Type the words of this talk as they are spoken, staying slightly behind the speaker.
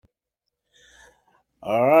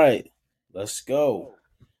All right, let's go.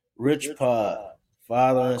 Rich Pod,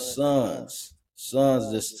 Father and Sons.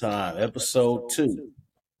 Sons this time, episode 2.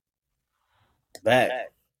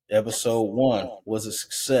 Back. Episode 1 was a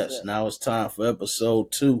success. Now it's time for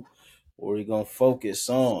episode 2, where we're going to focus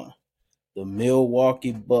on the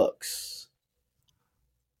Milwaukee Bucks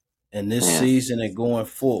and this Yeah. season and going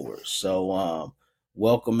forward. So,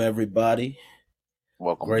 welcome everybody.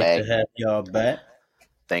 Welcome Great to back. have y'all back.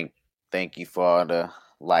 Thank thank you for all the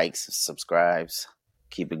likes, subscribes.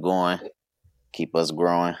 Keep it going. Keep us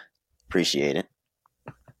growing. Appreciate it.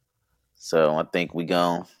 So I think we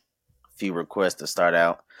go a few requests to start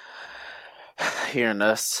out hearing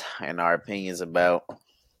us and our opinions about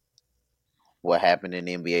what happened in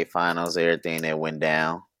the NBA finals, everything that went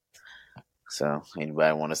down. So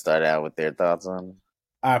anybody want to start out with their thoughts on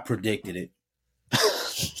I predicted it.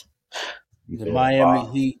 it? The Yeah,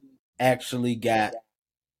 Miami Heat actually got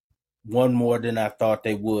one more than I thought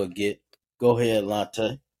they would get. Go ahead,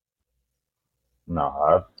 Lante.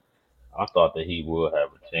 no, I thought that he would have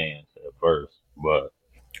a chance at first, but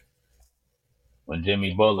when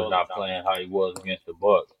Jimmy Butler not playing how he was against the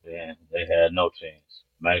Bucks, then they had no chance.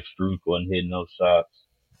 Max Strus wasn't hitting no shots.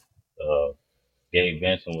 Uh, Gabe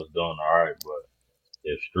Vincent was doing all right, but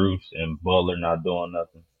if Strus and Butler not doing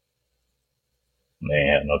nothing, they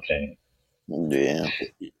had no chance. Yeah.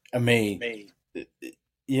 I mean,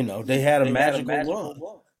 they had a magical run.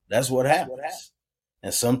 That's what happens.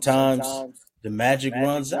 And sometimes the magic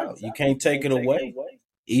runs out. You can't take it away.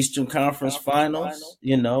 Eastern Conference Finals,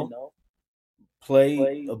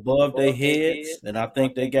 play above their heads. And I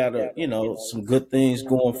think they got some good things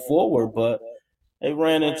going forward, but they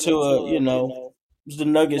ran into it was the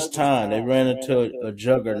Nuggets' time. They ran into a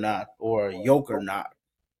juggernaut or a yokernaut,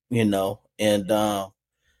 and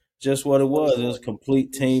just what it was. It was a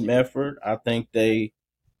complete team effort. I think they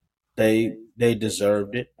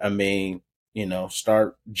deserved it. I mean,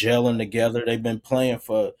 start gelling together. They've been playing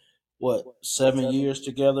for what 7 years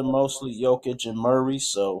together, mostly Jokic and Murray.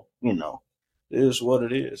 So it is what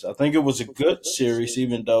it is. I think it was a good series,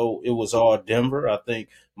 even though it was all Denver. I think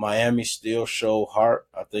Miami still showed heart.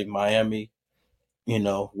 I think Miami,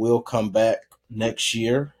 will come back next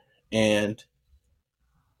year, and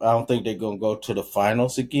I don't think they're gonna go to the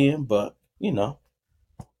finals again. But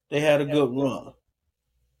they had a good run.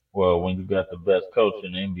 Well, when you got the best coach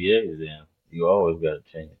in the NBA, then you always got a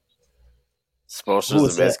chance. Spoelstra's Who the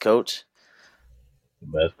is that? best coach. The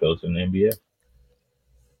best coach in the NBA.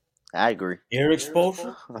 I agree. Eric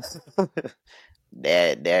Spoelstra?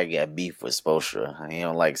 Dad got beef with Spoelstra. He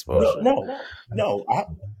don't like No, Spoelstra. no, no.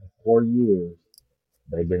 4 years,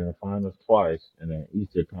 they've been in the finals twice and then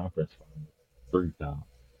Eastern Conference finals 3 times.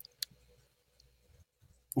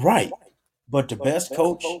 Right. But the best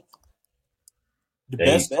coach, the They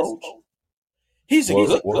best coach, he's a what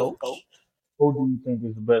good what coach. who do you think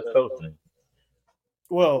is the best coach then?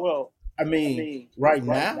 Well, I mean, right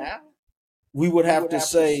now, we would have to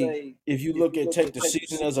say, if you take the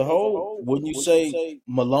season as a whole, wouldn't you say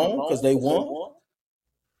Malone because they won?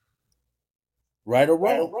 Right or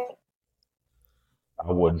wrong?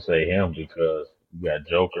 I wouldn't say him because you got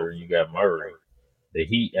Joker and you got Murray. The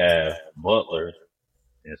Heat have Butler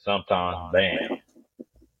and sometimes Bam.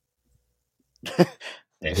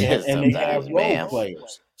 And he And they have Sometimes, role bam.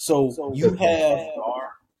 players. So you have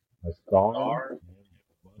a star and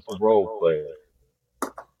a bunch of role players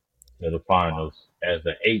to the finals as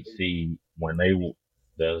the 8 seed when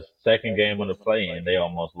the second game of the play in they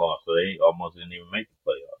almost lost. So they almost didn't even make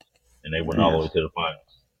the playoffs. And they went all the way Yes. to the finals.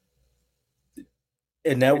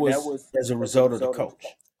 and that was as a result of the coach.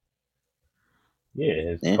 Yeah,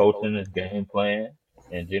 his Yeah. coaching, his game plan,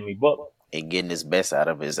 and Jimmy Butler. And getting his best out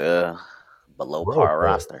of his below Role par player.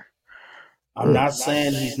 roster. I'm not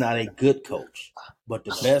saying he's not a good coach, but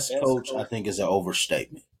the best coach I think is an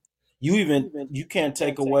overstatement. You can't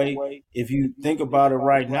take away if you think about it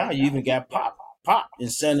right now. You even got Pop in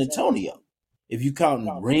San Antonio. If you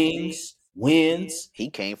count rings, wins, He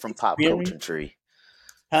came from Pop experience, coaching tree.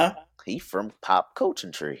 huh? He from Pop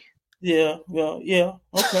coaching tree. Yeah, well, yeah,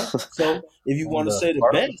 okay. So if you And want to the say the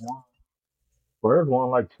best, Spurs won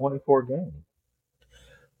like 24 games.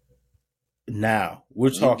 now we're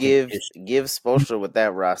You talking give history. give Spoelstra with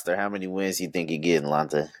that roster, how many wins you think he getting,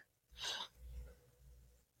 Lante?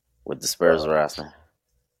 With the Spurs Uh, roster.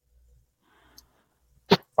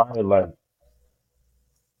 Probably like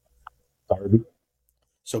 30.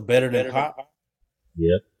 So better than Pop.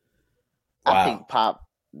 Yeah. I Wow. think Pop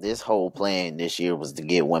this whole plan this year was to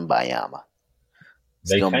get Wembayama.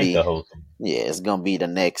 It's They gonna tanked be the whole season. it's gonna be the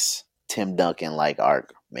next Tim Duncan like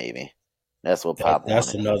arc, maybe. That's what Pop That's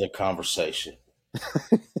wanted. another conversation.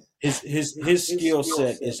 his skill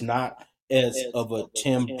set is not as of a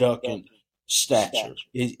Tim Duncan stature.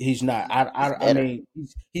 He's not. He's I better. mean,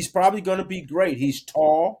 he's probably going to be great. He's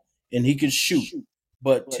tall and he can shoot.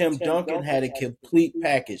 But Tim Duncan had a complete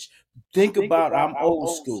package. Think about, I'm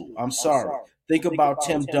old school. I'm sorry. Think about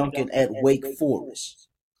Tim Duncan at Wake Forest.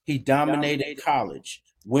 He dominated college.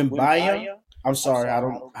 Wembanyama, I'm sorry, I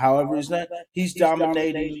don't, however his name, he's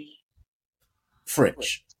dominating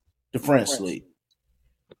French, the French league,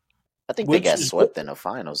 I think they which got is swept in the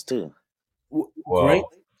finals too. great, Well,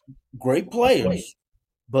 great players.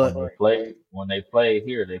 when But they played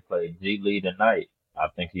here, they played G League tonight. I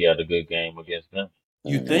think he had a good game against them.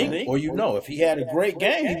 you think, or if he had a great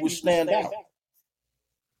game, he would stand out.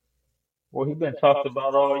 Well, he's been talked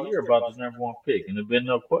about all year about the number one pick, and there's been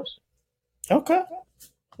no question. Okay.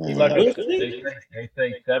 He like We'll they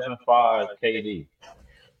say 7'5" KD.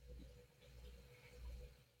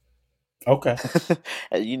 Okay.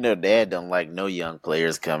 You know, Dad don't like no young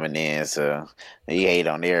players coming in, so he hate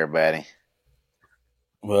on everybody.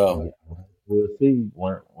 Well, We'll see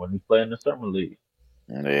when he play in the summer league.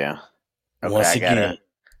 Yeah. Okay, once I again,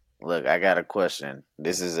 got a question.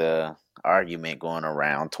 This is a argument going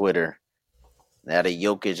around Twitter. Now that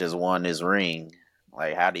Jokic has won his ring,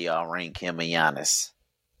 like, how do y'all rank him and Giannis?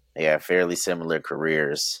 They have fairly similar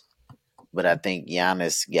careers, but I think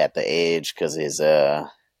Giannis got the edge because his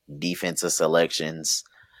defensive selections,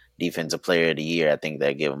 defensive player of the year, I think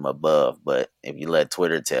they give him above. But if you let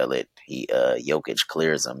Twitter tell it, Jokic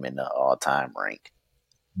clears him in the all-time rank.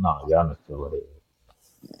 No, Giannis still ahead.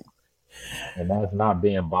 And that's not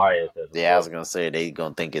being biased. Yeah, I was gonna say they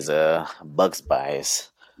gonna think it's a Bucks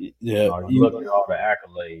bias. yeah, No, you look at all the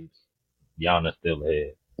accolades, Giannis still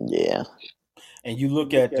ahead. Yeah, and you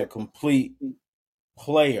look at the complete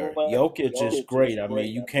player. Jokic is great. I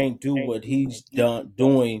mean, you can't do what he's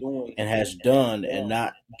doing and has done and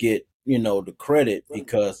not get, the credit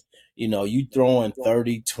because, you throwing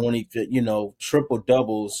 30, 20, triple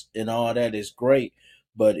doubles and all that is great.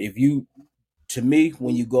 But to me,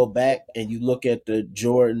 when you go back and you look at the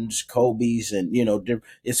Jordans, Kobe's, and,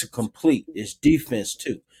 it's it's defense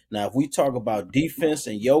too. Now, if we talk about defense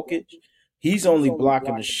and Jokic, he's only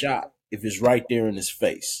blocking the shot if it's right there in his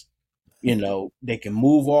face. They can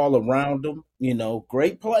move all around him.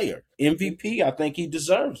 Great player. MVP, I think he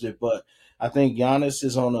deserves it. But I think Giannis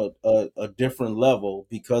is on a different level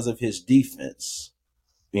because of his defense.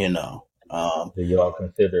 Do y'all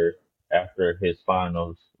consider, after his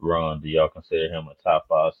finals run, do y'all consider him a top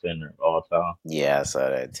 5 center of all time? yeah, I saw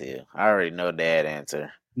that too. I already know that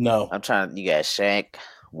answer. No. You got Shaq,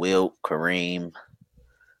 Wilt, Kareem,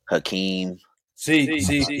 Hakeem. See,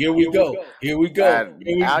 here we go. Here we go.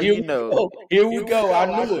 How you know? Here we go.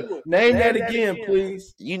 I knew it. Name that again,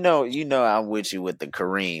 please. You know, I'm with you with the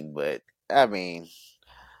Kareem, but I mean,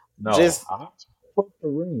 No, just- I put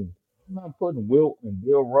Kareem. I'm not putting Wilt and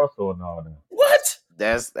Bill Russell and all that. What?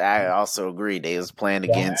 I also agree. They was playing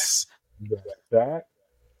against. You got Shaq,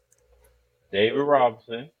 David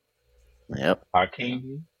Robinson, Yep.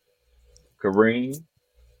 Hakeem, Kareem,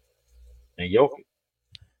 and Jokic.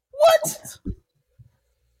 What?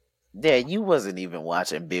 Yeah, you wasn't even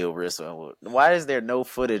watching Bill Russell. Why is there no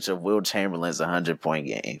footage of Will Chamberlain's 100-point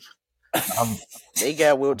game? They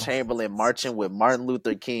got Will Chamberlain marching with Martin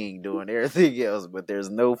Luther King doing everything else, but there's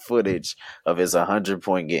no footage of his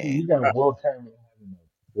 100-point game. You got Will Chamberlain having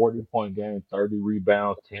a 40-point game, 30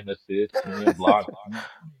 rebounds, 10 assists, 10 blocks.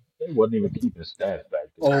 They wasn't even keeping stats back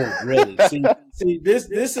then. Oh, really? See, this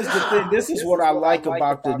is the thing. This is what I like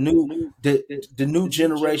about the new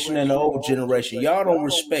generation and the old generation. Y'all don't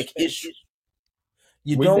respect history.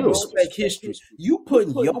 You We don't do. respect history. You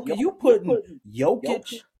putting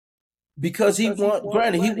Jokic because he won.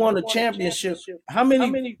 Granted, he won a championship. How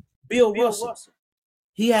many? Bill Russell.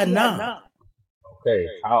 He had 9. Okay,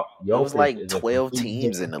 how It was Jokic like is a 12 complete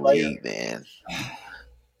teams in the different player. league then.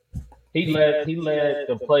 He led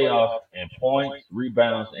the playoffs in points,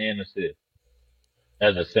 rebounds, and assists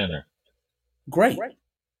as a center. Great.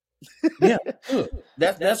 Yeah, good.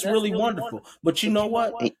 That's really wonderful. But you know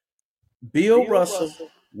what? Bill Russell,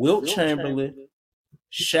 Wilt Chamberlain,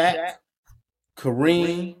 Shaq,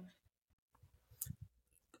 Kareem,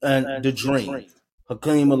 and the Dream,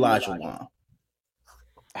 Hakeem Olajuwon.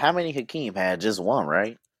 How many Hakeem had? Just one,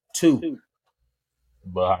 right? 2.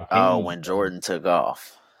 But Hakeem, Oh, when Jordan took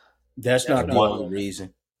off. That's not the only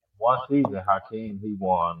reason. one season, Hakeem, he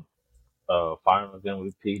won Finals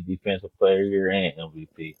MVP, Defensive Player of the Year, and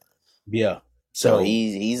MVP. Yeah. So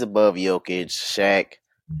he's above Jokic, Shaq,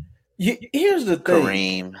 Here's the thing.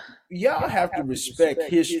 Kareem. Y'all have to respect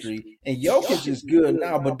history, and Jokic is good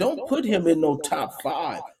now, but don't put him in no top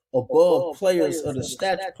 5 above players of the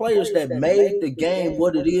stats, players that made the game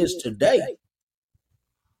what it is today.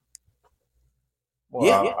 Well,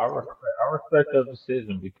 Yeah. I respect your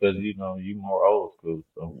decision because you know you more old school.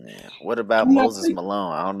 So Yeah. What about I'm not Moses thinking,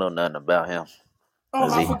 Malone? I don't know nothing about him. oh,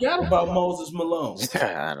 Is I he? forgot about Moses Malone.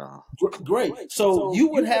 I don't. Great. So you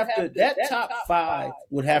would have to, that top five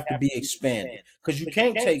would have to be expanded because you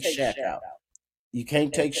can't take Shaq out. You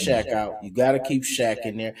can't take Shaq out. You got to keep Shaq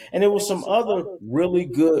in there. And there was some other really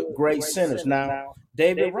good, great centers. Now,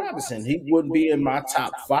 David Robinson, he wouldn't be in my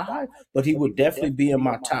top five, but he would definitely be in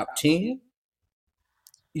my top 10.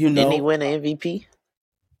 You Didn't he know, win an MVP?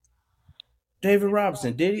 David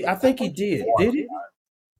Robinson, did he? I think he did. Did he?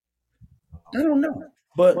 I don't know.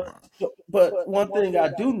 But but one thing I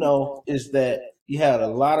do know is that you had a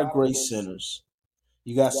lot of great centers.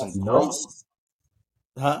 You got some you great, know,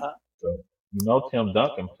 huh? you know Tim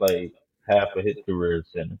Duncan played half of his career at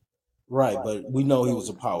center. Right, but we know he was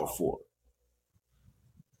a power forward.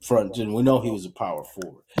 Front, and we know he was a power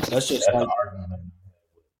forward. That's just That's an like argument.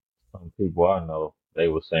 Some people I know they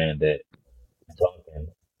were saying that Duncan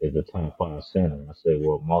is a top five center. I said,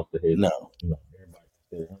 well, most of his, no. you know, everybody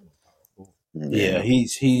consider him a power forward. Yeah, Yeah.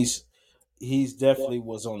 he's definitely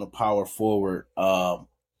was on the power forward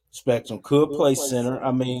spectrum. Could play center.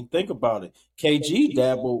 I mean, think about it. KG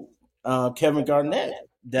dabbled, Kevin Garnett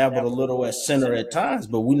dabbled a little at center at times,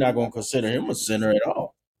 but we're not going to consider him a center at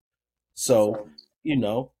all. So, a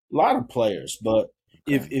lot of players. But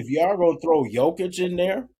Okay. if y'all going to throw Jokic in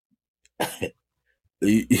there,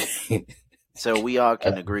 So we all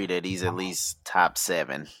can agree that he's at least top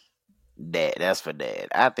 7. Dad, that's for Dad.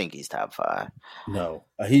 I think he's top 5. no,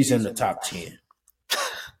 he's in the top 10.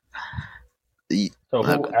 So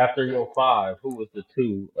who Okay. after your 5, who was the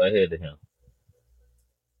 2 ahead of him?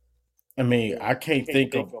 I mean, I can't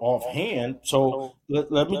think of offhand. So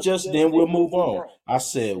let me just, then we'll move on. I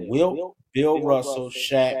said Wilt, Bill Russell,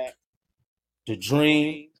 Shaq, The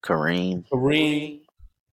Dream, Kareem. Kareem.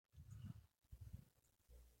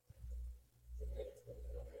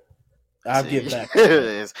 I'll See, get back to that.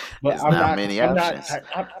 there's But not many I'm not,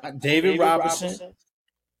 options. David Robinson.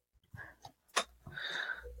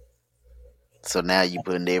 So now you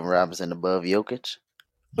putting David Robinson above Jokic?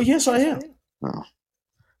 Oh, yes, I am. Oh. Yes,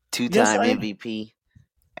 Two-time I am. MVP,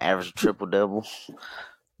 average triple-double.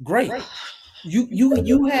 Great.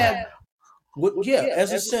 You have,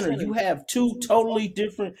 as a center, you have two totally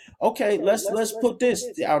different. Okay, let's put this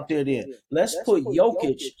out there then. Let's put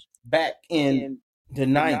Jokic back in the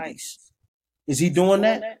 90s. Is he doing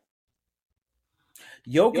that?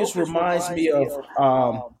 Jokic reminds me of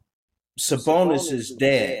Sabonis's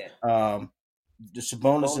dad. The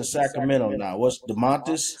Sabonis in Sacramento now. What's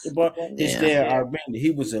DeMontis? His Yeah. dad, Armando. He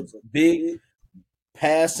was a big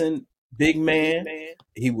passing big man.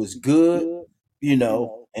 He was good,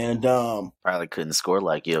 and Probably couldn't score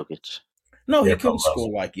like Jokic. no, he Yeah, couldn't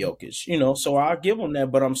score like Jokic, so I'll give him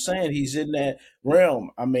that, but I'm saying he's in that realm.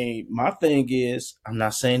 I mean, my thing is, I'm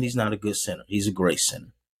not saying he's not a good center. He's a great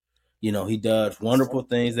center. He does wonderful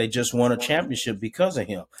things. They just won a championship because of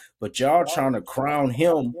him. But y'all trying to crown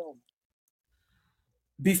him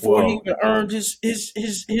before he even earned his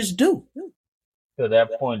due. To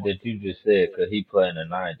that point that you just said, could he play in the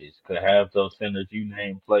 90s? Could have those centers you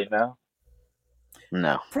named play now?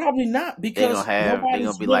 No. Probably not, They're because gonna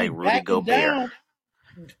nobody's be really like Rudy backing Gobert. down.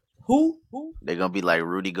 Who? They're gonna be like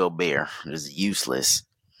Rudy Gobert, just useless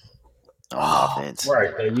on offense.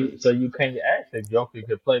 Right. So you can't ask if Jokic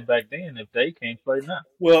could play back then if they can't play now.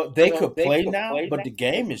 Well, they could play now, but the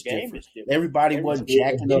game is different. Everybody wasn't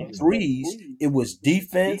jacking up threes. It was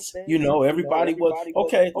defense. Everybody was.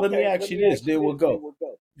 Okay, let me ask you this. There we go.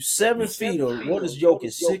 7 feet, or what is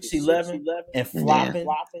Jokic, 6'11", and flopping.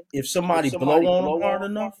 If somebody blow on him hard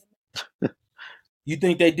enough, you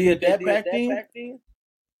think they did that back then?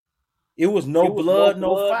 It was no blood,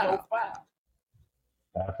 no foul.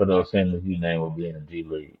 Half of those centers you named would be in the G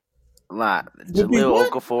League. Jaleel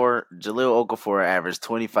Okafor averaged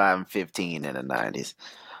 25 and 15 in the 90s.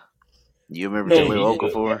 You remember No, Jaleel he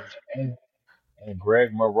didn't. Okafor? And Greg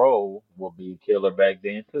Monroe will be a killer back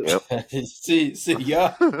then too. Yep. see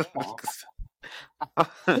y'all.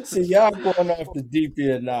 See, y'all going off the deep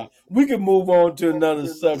end now. We can move on to another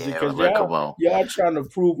subject Yeah, because but come on. y'all trying to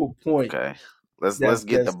prove a point. Okay. Let's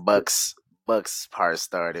get the Bucks part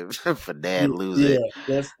started for Dad losing.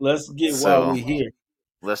 Yeah, let's get So- while we here.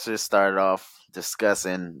 Let's just start off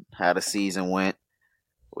discussing how the season went.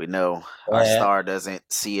 We know our star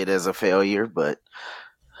doesn't see it as a failure, but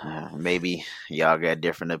maybe y'all got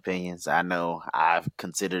different opinions. I know I've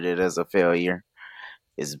considered it as a failure.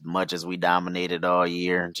 As much as we dominated all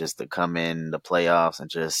year, just to come in the playoffs and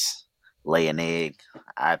just lay an egg.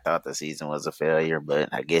 I thought the season was a failure, but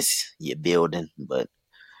I guess you're building. But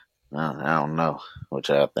I don't know what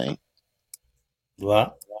y'all think.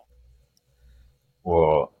 Well,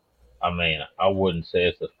 Well, I mean, I wouldn't say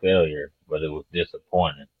it's a failure, but it was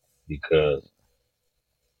disappointing because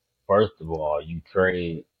first of all, you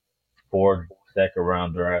trade 4 second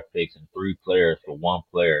round draft picks and 3 players for 1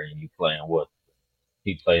 player, and you playing what?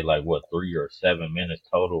 He played like what 3 or 7 minutes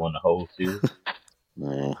total in the whole series,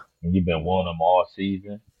 Yeah, and you've been wanting them all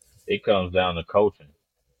season. It comes down to coaching,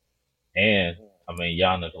 and I mean,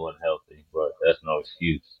 Giannis wasn't healthy, but that's no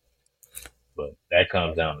excuse. But that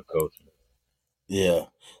comes down to coaching. yeah.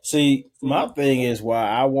 See, my thing is why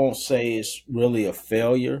I won't say it's really a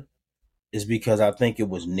failure is because I think it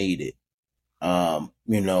was needed.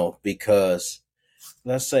 Because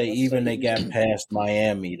let's say even they got past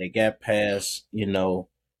Miami, they got past,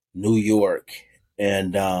 New York,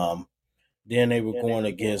 and then they were going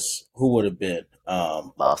against who would have been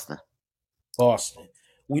Boston. Boston.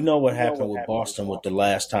 We know what happened with Boston with the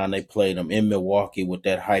last time they played them in Milwaukee with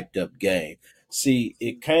that hyped up game. See,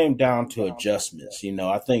 it came down to adjustments.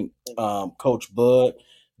 I think Coach Bud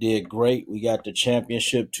did great. We got the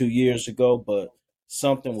championship 2 years ago, but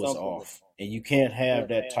something was off. And you can't have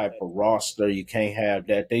that type of roster. You can't have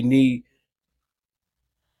that. They need,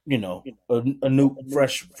 a new,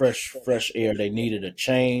 fresh air. They needed a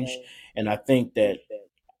change. And I think that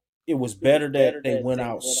it was better that they went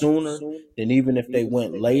out sooner than even if they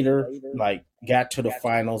went later, like got to the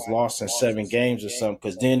finals, lost in 7 games or something,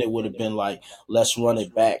 because then it would have been like, let's run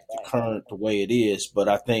it back to current the way it is. But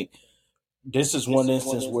I think this is one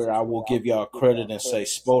instance where I will give y'all credit and say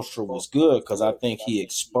Spoelstra was good because I think he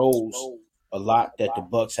exposed a lot that the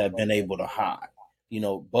Bucks have been able to hide.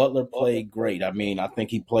 Butler played great. I mean, I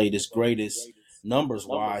think he played his greatest numbers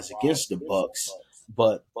wise against the Bucks,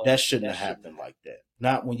 but that shouldn't have happened like that.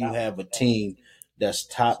 Not when you have a team that's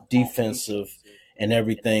top defensive and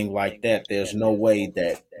everything like that. There's no way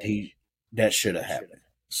that should have happened.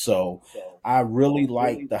 So I really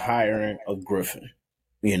like the hiring of Griffin.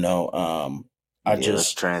 You know, Yeah,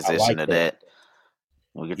 let's I transition like to that. that.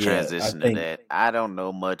 We can Yeah, I transition to think that. I don't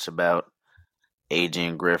know much about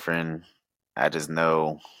Adrian Griffin. I just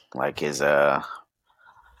know like his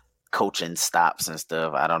coaching stops and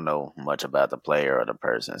stuff. I don't know much about the player or the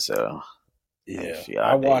person. So yeah, if I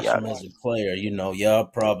y'all did, watched y'all him as a player. Y'all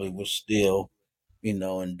probably was still,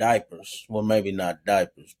 in diapers. Well, maybe not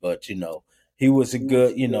diapers, but he was a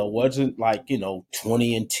good, wasn't like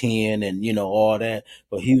 20 and 10 and all that,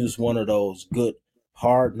 but he was one of those good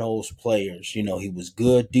hard nosed players. He was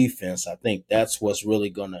good defense. I think that's what's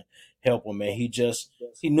really gonna help him. And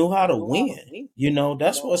he knew how to win.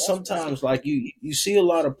 That's what sometimes like you see a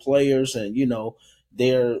lot of players and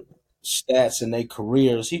their stats and their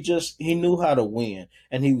careers. He knew how to win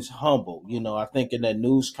and he was humble. I think in that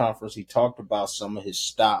news conference he talked about some of his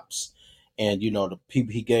stops and the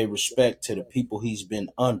people he gave respect to the people he's been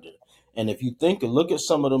under. And if you think and look at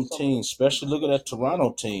some of them teams, especially look at that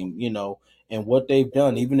Toronto team, and what they've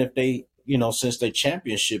done, even if they, since their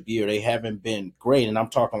championship year, they haven't been great. And I'm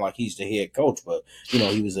talking like he's the head coach, but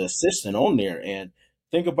he was an assistant on there. And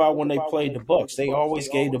think about when they played the Bucks, they always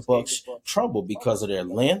gave the Bucks trouble because of their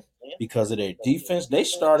length, because of their defense. They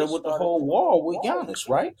started with the whole wall with Giannis,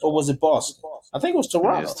 right? Or was it Boston? I think it was it's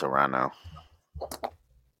Toronto. Toronto.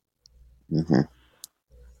 Hmm.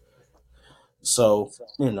 So,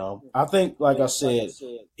 I think, like I said,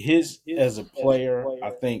 his as a player,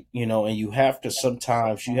 I think, and you have to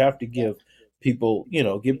give people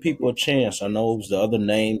a chance. I know there's the other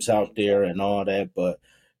names out there and all that, but,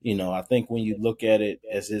 I think when you look at it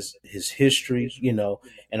as his history,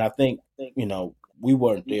 and I think, we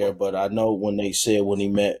weren't there, but I know when they said when he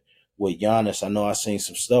met with Giannis, I know I seen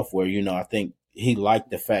some stuff where, I think he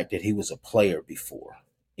liked the fact that he was a player before.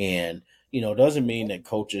 And doesn't mean that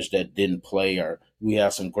coaches that didn't play are we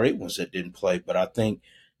have some great ones that didn't play, but I think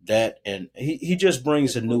that and he just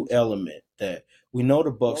brings a new element that we know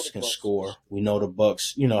the Bucks can score. We know the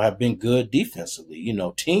Bucks, have been good defensively,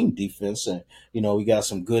 team defense, and we got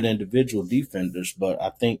some good individual defenders, but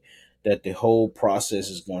I think that the whole process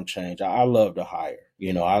is going to change. I love the hire.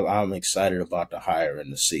 I'm excited about the hire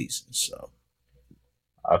in the season. So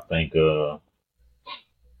I think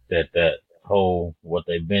that whole what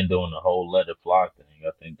they've been doing, the whole let it fly thing. I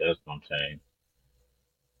think that's gonna change.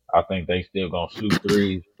 I think they still gonna shoot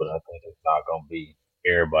threes, but I think it's not gonna be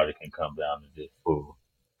everybody can come down and just pull.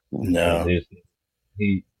 Because no,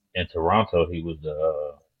 he in Toronto, he was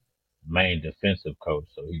the main defensive coach,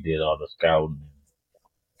 so he did all the scouting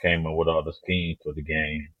and came up with all the schemes for the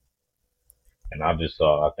game. And I just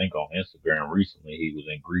saw, I think on Instagram recently, he was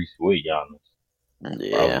in Greece with Giannis.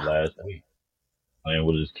 probably Yeah, last week, playing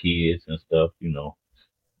with his kids and stuff.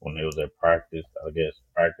 When they was at practice, I guess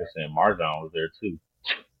practice and Marjon was there too.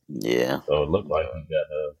 yeah, So it looked like he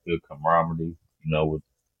got a good camaraderie,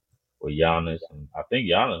 with Giannis, and I think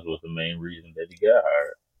Giannis was the main reason that he got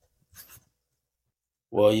hired.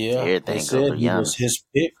 Well, yeah, they everything go said through he was Giannis. his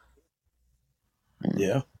pick. Mm.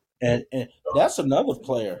 Yeah, and that's another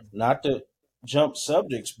player. Not to jump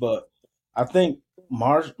subjects, but I think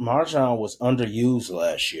Marjan was underused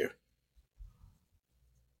last year.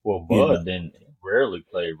 Well, You know, Bud didn't rarely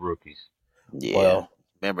play rookies. Yeah, well,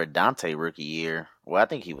 remember Dante rookie year? Well, I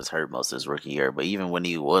think he was hurt most of his rookie year, but even when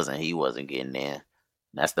he wasn't getting in.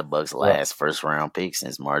 That's the Bucks' well, last first round pick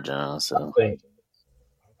since Marjon. I So think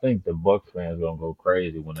I think the Bucks fans gonna go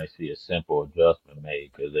crazy when they see a simple adjustment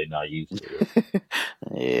made because they not used to it.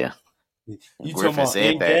 yeah, you talking Griffin about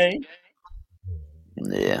said in that. game?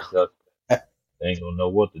 Yeah, Adjust- They ain't gonna know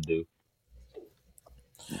what to do.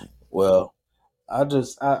 Well, I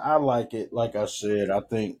like it. Like I said, I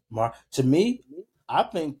think to me, I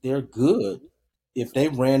think they're good if they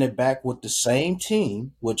ran it back with the same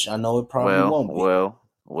team, which I know it probably well, won't be. well,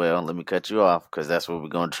 well. Let me cut you off because that's what we're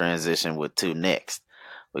gonna transition with to next.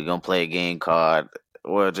 We're gonna play a game called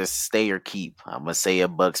well, just stay or keep. I'm gonna say a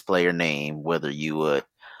Bucks player name, whether you would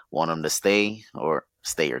want them to stay or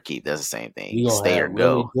stay or keep. That's the same thing. You We're can gonna stay or have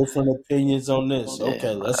really go. different opinions on this. Yeah.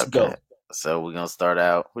 Okay, let's Okay. go. So we're gonna start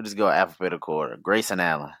out. We'll just go alphabetical order. Grayson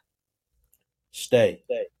Allen. Stay.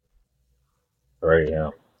 Trade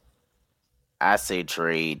him. I say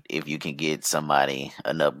trade if you can get somebody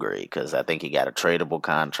an upgrade because I think he got a tradable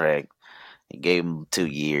contract. He gave him 2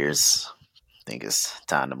 years. I think it's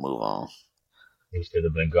time to move on. He should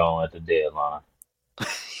have been gone at the deadline.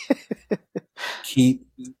 Keep.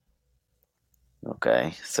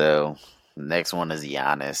 Okay, so next one is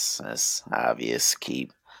Giannis. That's obvious.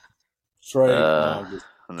 Keep. Trade. Uh,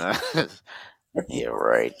 No, I'm just yeah,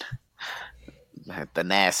 right.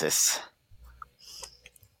 Thanasis.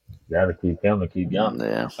 Got to keep him to keep Giannis.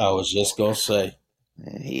 Yeah, I was just gonna say.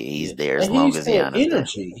 he's Yeah. there as And long he's as their Giannis there.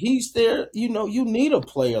 energy. He's there. You need a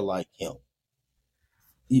player like him.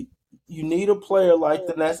 You, you need a player like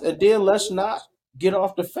that. And then let's not get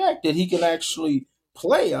off the fact that he can actually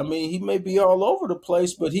play. I mean, he may be all over the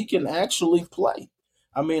place, but he can actually play.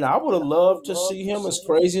 I mean, I would have loved to see him, as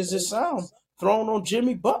crazy as it sounds, thrown on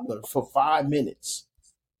Jimmy Butler for 5 minutes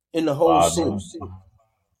in the whole 5 minutes. series.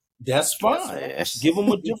 That's fine. Yes. Give him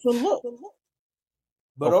a different look.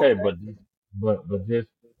 But Okay, okay. but just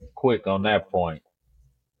quick on that point.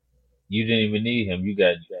 You didn't even need him. You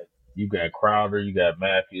got Crowder, you got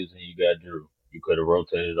Matthews, and you got Drew. You could have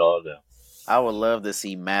rotated all of them. I would love to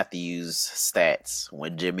see Matthews' stats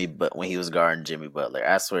when he was guarding Jimmy Butler.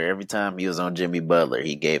 I swear, every time he was on Jimmy Butler,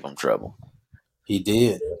 he gave him trouble. He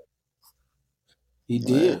did. He Yeah.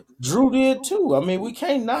 did. Drew did too. I mean, we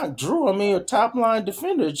can't knock Drew. I mean, a top line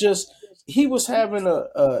defender. Just he was having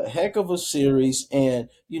a heck of a series, and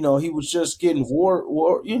he was just getting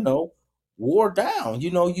wore down.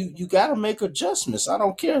 You got to make adjustments. I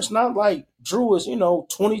don't care. It's not like Drew is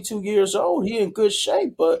 22 years old. He in good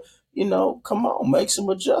shape, but come on, make some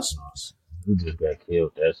adjustments. He just got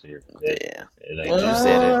killed that series. Yeah. It ain't Drew nothing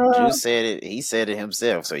said wrong. it. Uh, Drew said it. He said it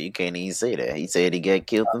himself, so you can't even say that. He said he got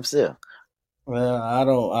killed himself. well, I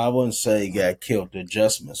don't. I wouldn't say he got killed. The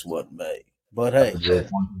adjustments wasn't made, but That's hey, a good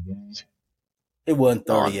point again. it wasn't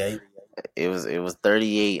On 38. it was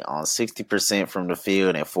 38 on 60% from the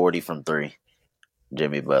field and 40 from three.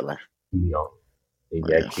 Jimmy Butler. He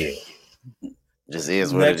got killed. Just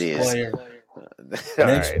is what it Next is. player. All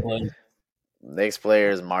Next right. player. Next player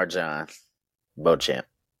is Marjon Beauchamp.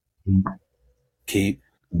 Keep.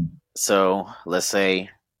 So let's say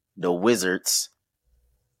the Wizards,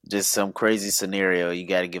 just some crazy scenario. You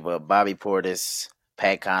got to give up Bobby Portis,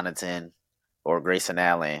 Pat Connaughton, or Grayson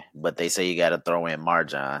Allen, but they say you got to throw in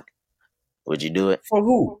Marjon. Would you do it? For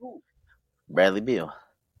who? Bradley Beal.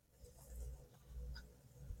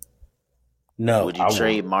 No. Would you I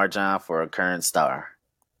trade would. Marjon for a current star?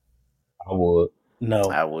 I would.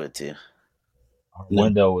 No. I would too. Our No.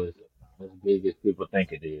 window is not as big as people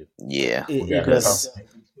think it is. Yeah. We It got a doesn't.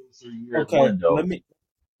 2-3 years Okay. window.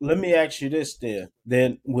 Let me ask you this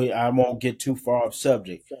then I won't get too far off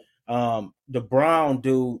subject. The Brown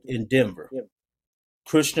dude in Denver,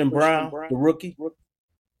 Christian Brown, the rookie,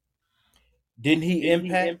 didn't he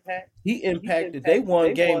impact? He impacted. They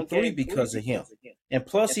won game 3 because of him. And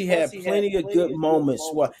plus he had plenty of good moments.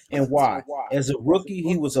 And why? As a rookie,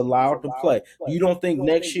 he was allowed to play. You don't think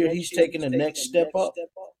next year he's taking the next step up?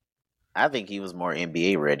 I think he was more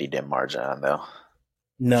NBA ready than Marjon though.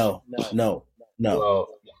 No. Well,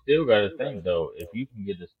 you still got to think though. If you can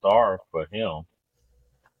get a star for him,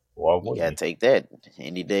 Why You wouldn't gotta he? take that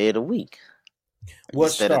any day of the week What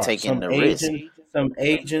instead of star? taking the risk. Some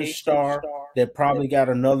agent star that probably got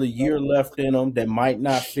another year left in him that might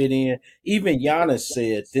not fit in. Even Giannis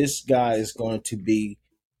said this guy is going to be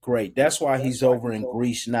great. That's why he's over in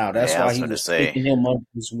Greece now. That's Yeah, I why was he gonna was say. taking him under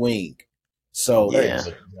his wing. So Okay, Yeah.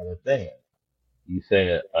 but you gotta think. You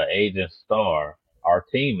said an agent star. Our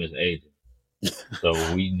team is agent, so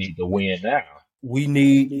we need to win now. we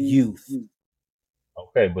need youth.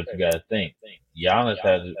 Okay, but you gotta think. Giannis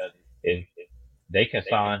has if they can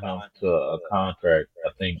sign him to a contract. I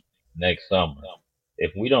think next summer.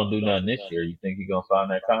 If we don't do nothing this year, you think he's gonna sign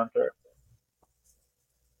that contract?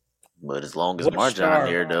 But as long as What Marjan star?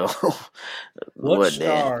 there though, What what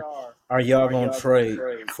then? star are y'all gonna trade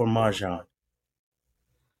for Marjan?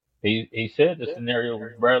 He said the scenario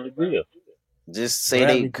was Bradley Beal. Just say they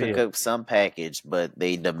Bradley cook Beal. up some package, but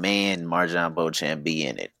they demand Marjan Beauchamp be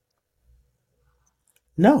in it.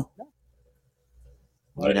 No.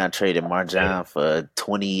 You're not trading They, Marjan for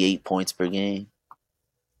 28 points per game.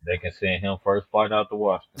 they can send him first flight out to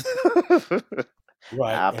Washington.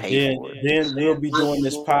 Right. I'll And pay for it. then we'll be doing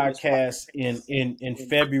this podcast in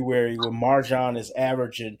February where Marjan is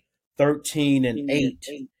averaging 13 and 8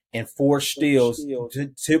 and 4 steals.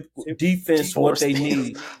 Defense what Forced. they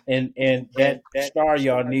need. And that star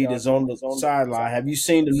y'all need is on the sideline. Have you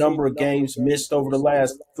seen the number of games missed over the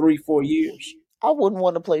last 3-4 years? I wouldn't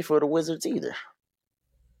want to play for the Wizards either.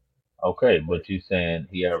 Okay, but you saying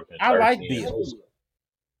he averaging I like 13 Bill, and 8.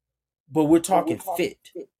 but we're talking fit.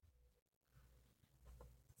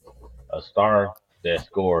 A star that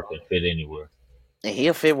score can fit anywhere. And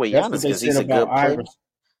he'll fit with That's what Giannis they because said about Iverson.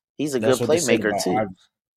 he's a That's good what they said playmaker about too.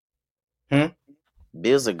 Iverson.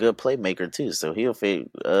 Bill's a good playmaker too, so he'll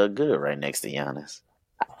fit good right next to Giannis.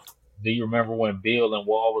 Do you remember when Bill and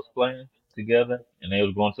Wall was playing together and they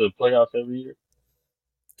was going to the playoffs every year?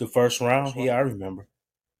 The first round, I remember.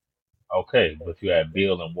 Okay, but you had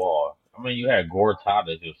Bill and Wall. I mean, you had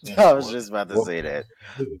Gortat as your center. I was just about to What say that.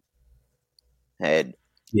 do? Had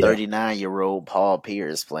Yeah. 39-year-old Paul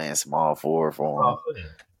Pierce playing small forward for him.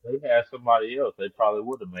 They had somebody else. They probably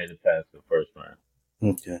would have made it past the first round.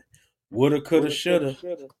 Okay. Woulda, coulda, shoulda.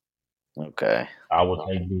 Okay. I would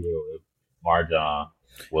take Bill if Marjan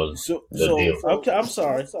was So, the deal. okay, I'm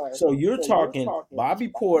sorry. So you're talking Bobby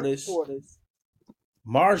Portis,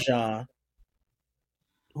 Marjan.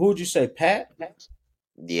 Who would you say, Pat?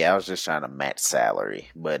 Yeah, I was just trying to match salary,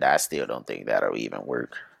 but I still don't think that'll even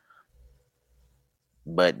work.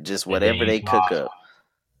 But just whatever they cook up.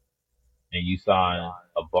 And you sign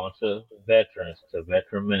a bunch of veterans to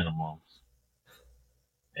veteran minimums,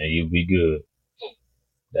 and you be good.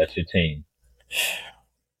 That's your team.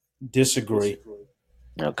 Disagree.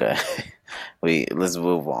 Okay. Let's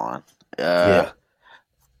move on. Yeah.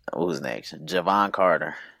 Who's next? Javon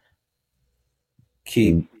Carter.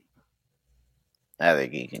 Keep. I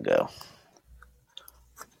think he can go.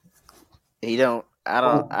 He don't. I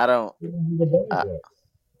don't.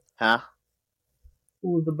 Huh? Who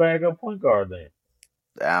was the backup point guard then?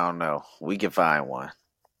 I don't know. We can find one,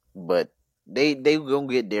 but they gonna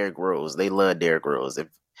get Derrick Rose. They love Derrick Rose. If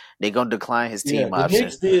they gonna decline his team The option,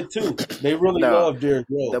 Knicks did too. They really love Derrick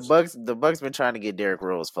Rose. The Bucks been trying to get Derrick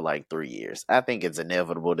Rose for like 3 years. I think it's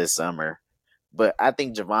inevitable this summer. But I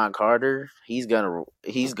think Javon Carter, he's gonna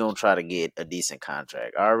try to get a decent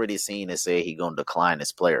contract. I already seen it say he gonna decline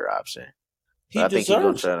his player option. So I think he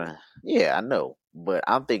gonna try to. Yeah, I know, but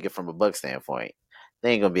I'm thinking from a Buck standpoint,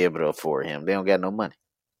 they ain't gonna be able to afford him. They don't got no money.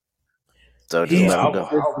 So just let him go.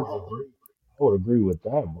 I would agree with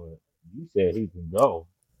that, but you said he can go.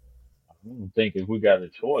 I don't think if we got a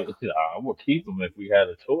choice, I would keep him if we had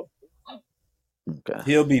a choice. Okay.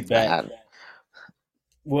 He'll be back.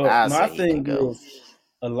 Well, my thing is,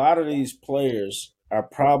 a lot of these players are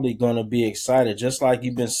probably going to be excited, just like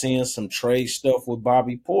you've been seeing some trade stuff with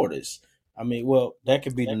Bobby Portis. I mean, well, that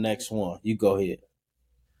could be the next one. You go ahead.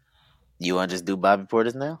 You want to just do Bobby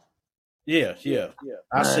Portis now? Yeah.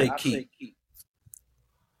 I say keep.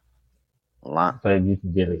 I think you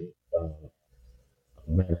can get it.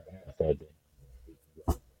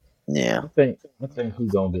 Yeah. I think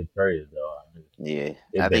he's gonna get traded though. Yeah,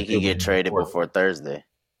 I think he get traded before Thursday.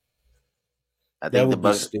 I think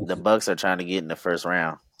the Bucks are trying to get in the first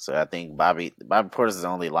round, so I think Bobby Portis is the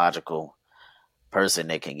only logical person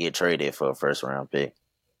that can get traded for a first round pick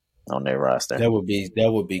on their roster. That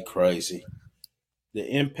would be crazy. The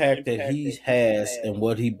impact that he has and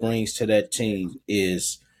what he brings to that team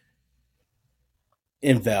is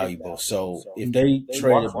invaluable. So if they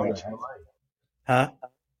trade him, huh?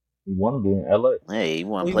 He want to be in LA. Hey, he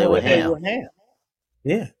want to play with him.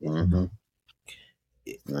 Yeah. Mm-hmm.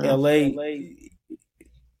 LA.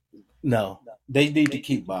 No, they need to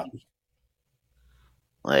keep Bobby.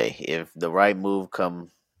 Like if the right move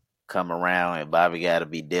come around and Bobby got to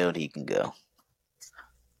be dealt, he can go.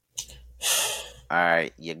 All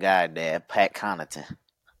right, your guy there, Pat Connaughton.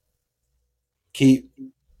 Keep.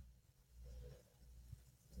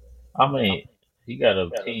 I mean, he got a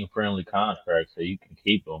team friendly contract, so you can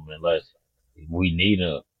keep him unless we need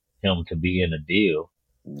him to be in a deal.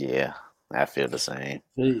 Yeah, I feel the same.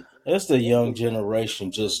 See, that's the young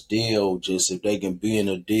generation. Just deal. Just if they can be in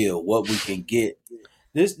a deal, what we can get.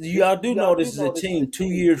 This y'all do know this is a team 2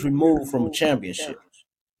 years removed from a championship.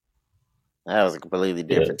 That was a completely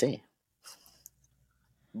Yeah, different team.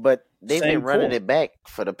 But they've been Same running core. it back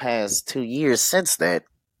for the past 2 years since that,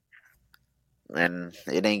 and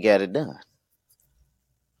it ain't got it done.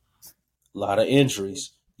 A lot of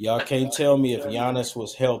injuries. Y'all can't tell me if Giannis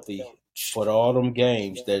was healthy for all them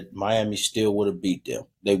games that Miami still would have beat them.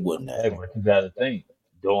 They wouldn't hey, have. but you got to think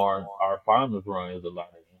during our finals run is a lot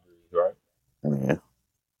of injuries, right? Yeah,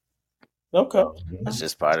 Okay. So it's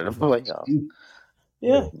just part of the playoffs.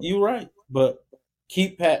 Yeah, you're right. But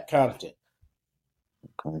keep Pat Connaughton.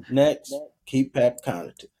 Okay. Next, keep Pat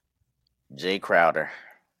Connaughton. Jay Crowder.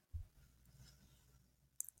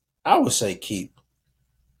 I would say keep.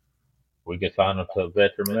 we can sign him to a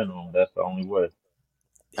veteran minimum. That's the only way.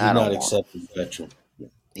 He I don't not want him. accepting veteran.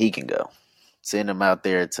 He can go. Send him out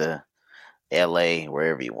there to L.A.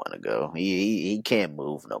 wherever you want to go. He can't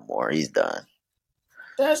move no more. He's done.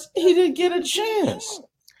 He didn't get a chance.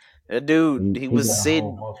 That dude, He got a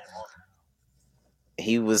whole muscle.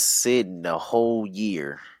 he was sitting the whole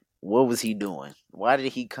year. What was he doing? Why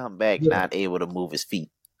did he come back Yeah, not able to move his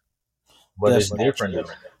feet? but it's That's not different true.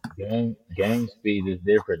 though. Game speed is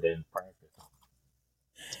different than practice.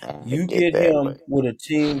 I You get get that, but him with a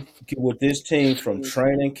team with this team from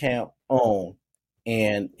training camp on,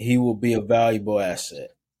 and he will be a valuable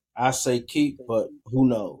asset. I say keep, but who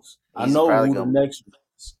knows? I he's know probably who the gonna. next one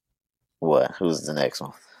is. What? Who's the next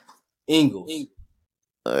one? Ingles.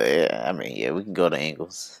 Yeah, I mean, yeah, we can go to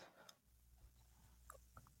Ingles.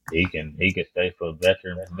 He can stay for a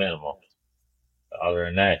veteran minimum. Other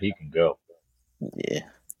than that, he can go. Yeah.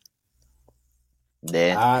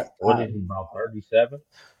 Then I, What is he about 37?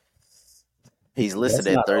 he's listed that's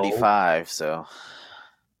at not old. 35, so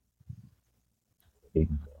He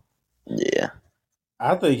can go. yeah.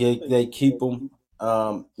 I think they keep him.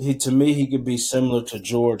 He to me he could be similar to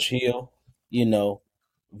George Hill, you know,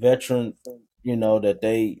 veteran. You know that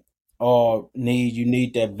they all need. You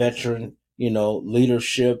need that veteran,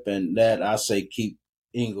 leadership, and that I say keep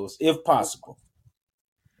Ingles if possible.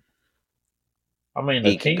 I mean,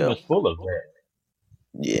 the He can team go. is full of that.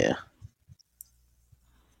 Yeah.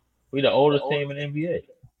 We the oldest team in the NBA.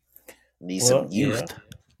 Need some Well, yeah, youth.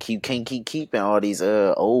 Can't keep keeping all these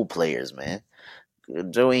old players, man.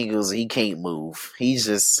 Joe Ingles, he can't move. He's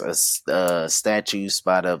just a statue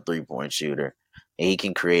spot up 3-point shooter. And he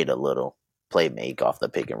can create a little play make off the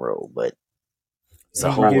pick and roll, but it's a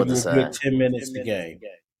he can whole give other you a good side. 10 minutes a game.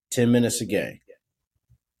 10 minutes a game.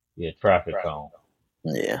 Yeah, traffic cone.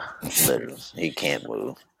 Yeah, literally, he can't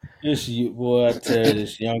move. This boy, I tell you,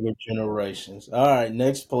 this younger generations. All right,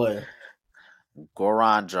 next player.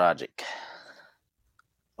 Goran Dragic.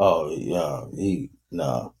 Oh yeah, he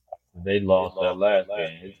no. They lost that last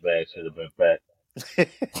game. His bag should have been packed.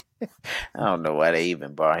 I don't know why they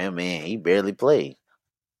even brought him in. He barely played.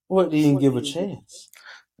 What, he didn't give a chance?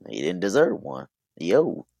 He didn't deserve one.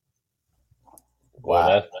 Yo,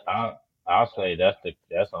 Well, Wow. I'll say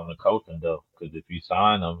that's on the coaching though, because if you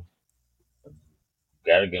sign him,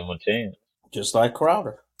 gotta give him a chance. Just like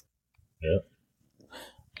Crowder. Yeah.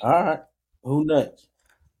 All right. Who next?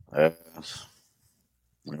 uh,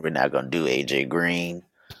 we're not gonna do AJ Green.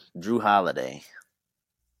 Drew Holiday.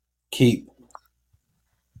 Keep.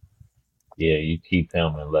 Yeah, you keep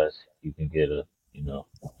him unless you can get a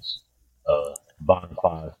bona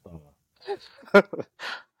fide star,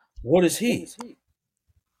 What is he?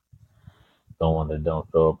 someone that don't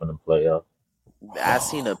show up in the playoffs. I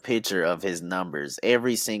seen a picture of his numbers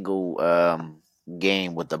every single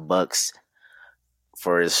game with the Bucks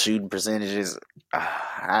for his shooting percentages.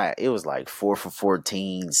 It was like 4 for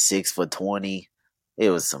 14, 6 for 20. It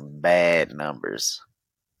was some bad numbers.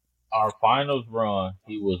 Our finals run,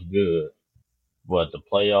 he was good, but the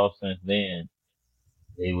playoffs since then,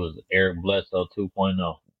 he was Eric Bledsoe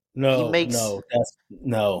 2.0. He No, makes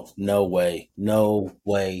no, no way, no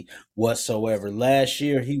way whatsoever. Last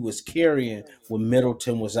year he was carrying when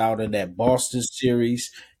Middleton was out in that Boston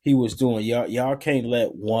series. He was doing y'all. Y'all can't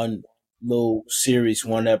let one. little series,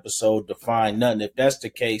 one episode define nothing. If that's the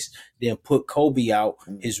case, then put Kobe out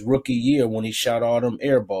his rookie year when he shot all them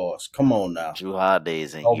air balls. Come on now. Drew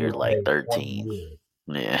Holiday's in Kobe year like played 20 13. years.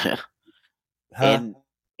 Yeah. Huh? And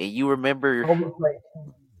you remember Kobe played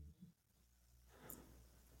 20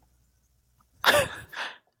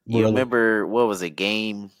 you Really? remember what was it,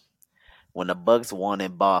 game when the Bucks won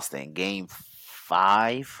in Boston, game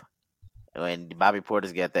 5? When Bobby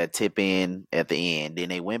Portis got that tip in at the end. Then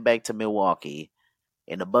they went back to Milwaukee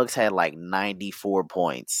and the Bucks had like 94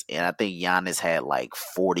 points. And I think Giannis had like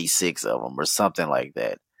 46 of them or something like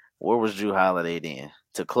that. Where was Drew Holiday then?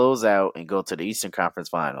 To close out and go to the Eastern Conference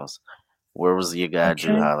Finals, where was your guy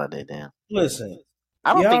Drew Okay. Holiday then? Listen,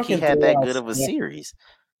 I don't y'all think he can had throw that out good of a series.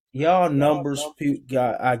 y'all numbers.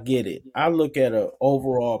 I get it. I look at an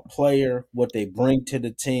overall player, what they bring to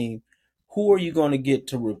the team. Who are you going to get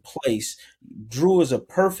to replace? Drew is a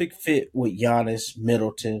perfect fit with Giannis,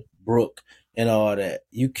 Middleton, Brook, and all that.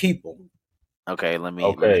 You keep him. Okay, let me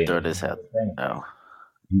Okay, throw and this out. Oh,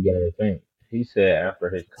 you gotta think. He said after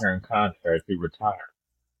his current contract, he retired.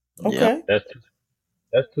 yep. Okay.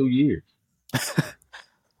 That's 2 years.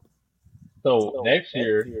 So next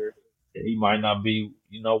year he might not be,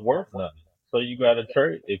 worth nothing. So you gotta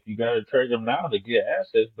trade. If you gotta trade him now to get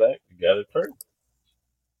assets back, you gotta trade.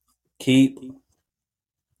 Keep.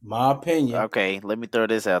 My opinion. Okay, let me throw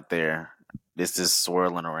this out there. This is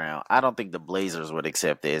swirling around. I don't think the Blazers would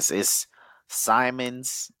accept this. It's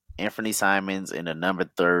Simons, Anthony Simons, and a number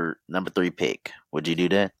 3 pick. Would you do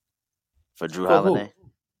that for Drew For who? Holiday?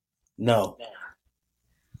 No.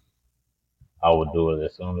 I would do it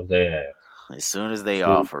as soon as they ask. As soon as they Dude.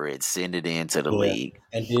 offer it, send it into the Yeah. league.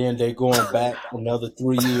 And then they're going back another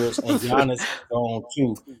 3 years, and Giannis is gone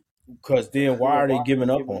too. Because then why are they giving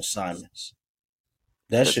up on Simons?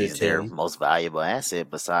 That Because should he's tell their you. most valuable asset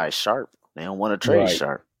besides Sharp. They don't want to trade Right.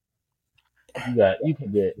 Sharp. You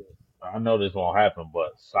can get. I know this won't happen,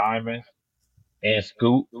 but Simons and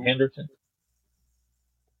Scoot Henderson.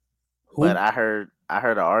 But Who? I heard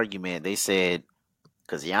an argument. They said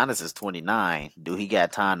because Giannis is 29, do he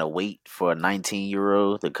got time to wait for a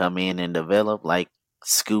 19-year-old to come in and develop like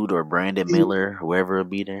Scoot or Brandon Miller, whoever will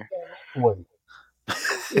be there? Wait,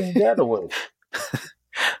 he ain't got to wait.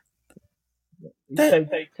 You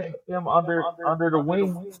That take them under the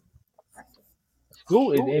wing.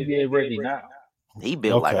 Scoot is NBA ready now. He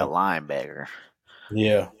built like a okay. linebacker.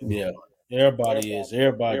 Yeah, yeah. Everybody is.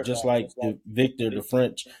 Everybody just like the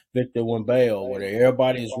French Victor Wembanyama, where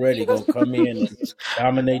everybody is ready, gonna come in and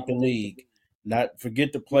dominate the league. Not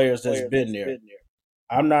forget the players that's been there.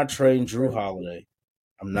 I'm not trading Drew Holiday.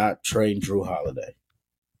 I'm not trading Drew Holiday.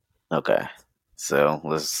 Okay, so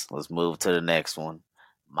let's move to the next one.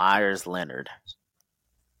 Myers Leonard.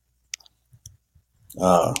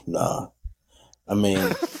 Nah. I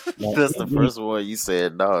mean, That's the first one you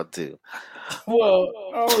said no to. well,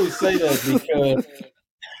 I always say that because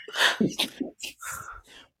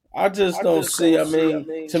I just don't see. I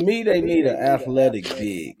mean, to me, they need an athletic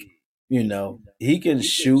big. You know, he can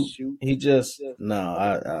shoot. He just no.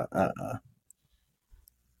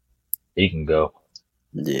 He can go.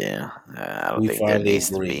 Yeah, I don't We think there finally needs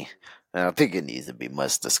to agree. be. I don't think it needs to be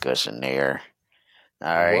much discussion there. All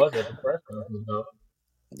He right. was at the press conference though.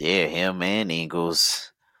 Yeah, him and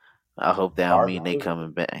Ingles. I hope that don't mean Harden they too.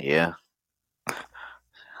 coming back. Yeah.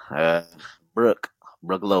 Uh, Brooke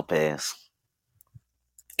Lopez.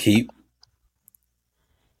 Keep.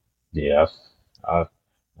 Yeah,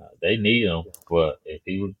 they need him, but if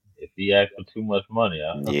he asked for too much money,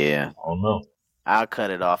 I Yeah, don't know. I'll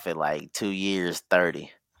cut it off at like 2 years,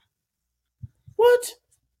 30. What?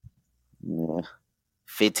 Yeah. You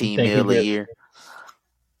 15 think he mil a get year.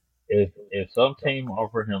 if some team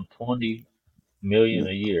offer him 20 million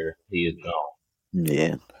a year, he is gone.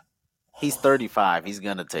 Yeah. He's 35. He's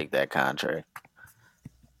gonna take that contract.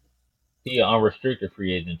 He an unrestricted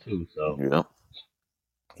free agent too, so Yep.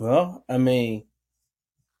 Well, I mean,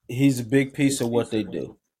 he's a big piece of what they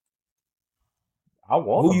do. I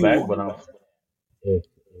want Who him back. you? But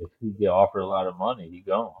if he get offered a lot of money, he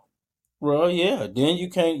gone. Well, yeah. Then you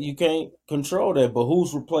can't control that. But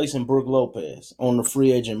who's replacing Brooke Lopez on the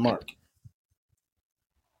free agent market?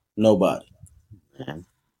 Nobody. Yeah.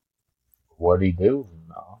 What he do?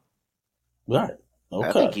 No. Right.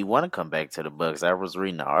 I think Okay. he want to come back to the Bucks. I was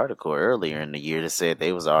reading an article earlier in the year that said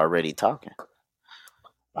they was already talking.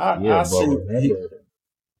 Yeah, I but see.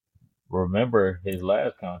 remember his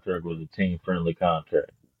last contract was a team friendly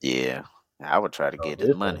contract. Yeah, I would try to So get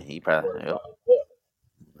his this money. one He worried probably. Yep. about himself.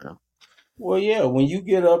 Yep. Well, yeah. When you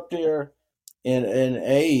get up there in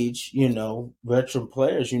age, veteran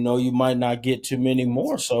players, you might not get too many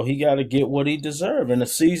more. So he got to get what he deserves. And the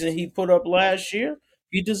season he put up last year,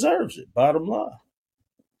 he deserves it. Bottom line.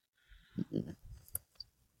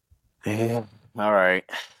 Yeah. All right.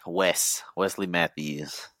 Wesley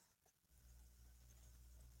Matthews.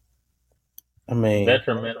 I mean,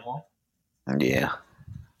 Veteran minimum. Yeah.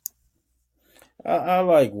 I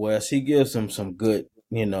like Wes. He gives him some good,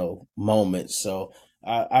 moments. So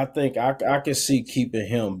I think I can see keeping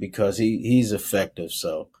him because he's effective.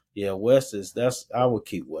 So yeah, Wes I would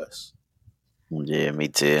keep Wes. Yeah, me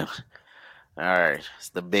too. All right. It's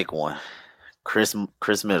the big one. Chris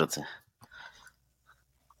Middleton.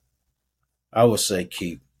 I would say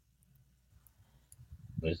keep.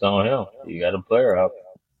 It's on him. You got a player out.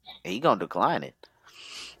 He gonna decline it.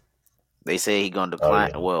 They say he gonna Oh decline.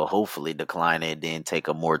 yeah. Well, hopefully decline it, then take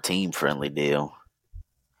a more team friendly deal.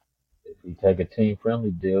 If he take a team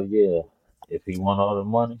friendly deal, yeah. If he want all the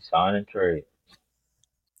money, sign and trade.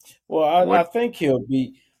 Well, I What? think he'll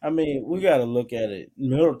be. I mean, we got to look at it.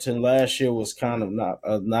 Middleton last year was kind of not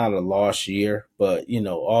a lost year, but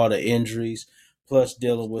all the injuries plus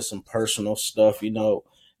dealing with some personal stuff.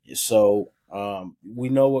 So we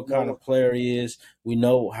know what kind of player he is. We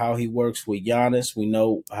know how he works with Giannis. We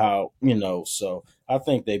know how. So I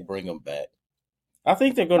think they bring him back. I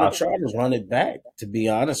think they're going to I try to run it back. To be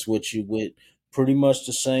honest with you, with pretty much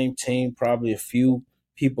the same team, probably a few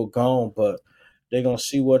people gone, but they're going to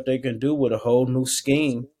see what they can do with a whole new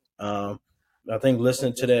scheme. Um, I think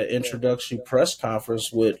listening to that introductory press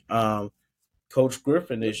conference with Coach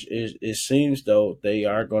Griffin, it seems though they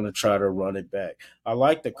are going to try to run it back. I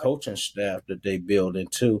like the coaching staff that they build in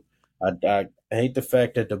too. I hate the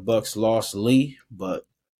fact that the Bucks lost Lee, but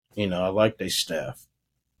I like their staff.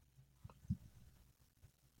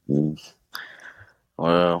 Mm.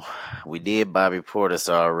 Well, we did Bobby Portis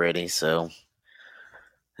already, so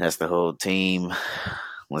that's the whole team.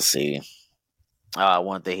 Let's see. I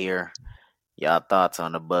want to hear y'all thoughts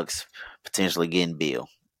on the Bucks potentially getting Bill.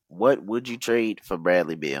 What would you trade for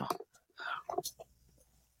Bradley Bill?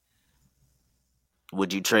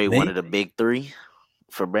 Would you trade one Me? of the big three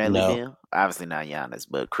for Bradley No, Bill? Obviously not Giannis,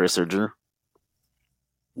 but Chris or Drew.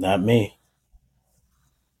 not me.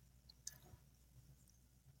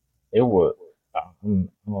 it would. I don't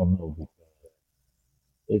know because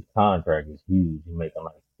his contract is huge. He's making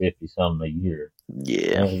like 50 something a year,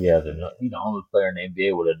 Yeah, and he's the only player in the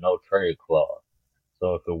NBA with a no trade clause.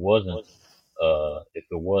 So if it was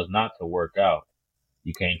not to work out,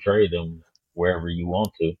 you can't trade him wherever you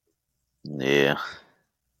want to. yeah.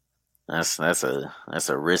 That's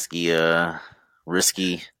a risky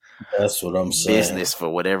That's what I'm saying. business for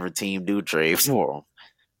whatever team do trade for him.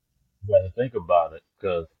 You got to think about it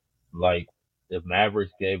because, like, if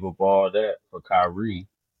Mavericks gave up all that for Kyrie,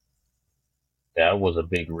 that was a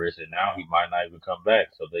big risk, and now he might not even come back.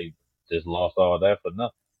 So they just lost all that for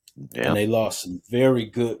nothing. And Yeah, they lost some very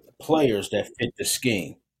good players that fit the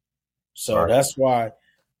scheme. So Right. that's why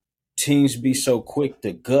teams be so quick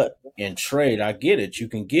to gut and trade. I get it. You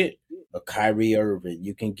can get a Kyrie Irving.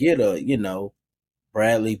 You can get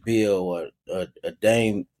Bradley Beal or a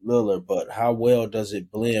Dame Lillard, but how well does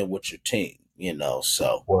it blend with your team?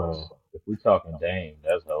 So Well, if we're talking Dame,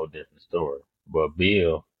 that's a whole different story. But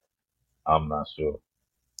Bill, I'm not sure.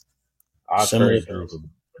 I'll similar. trade Drew for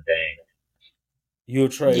Dame. You'll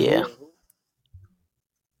trade yeah. who?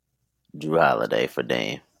 Drew Holiday for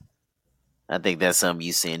Dame. I think that's something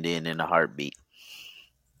you send in a heartbeat.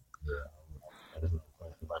 Yeah, there's no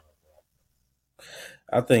question about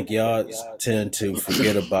I think y'all tend to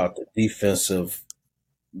forget about the defensive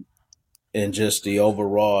and just the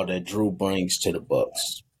overall that Drew brings to the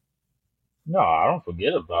Bucks. that. No, I don't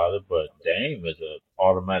forget about it, but Dame is an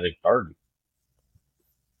automatic 30.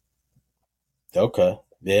 Okay.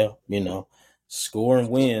 Yeah, scoring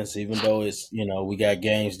wins, even though it's, we got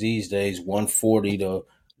games these days 140 to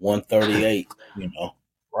 138,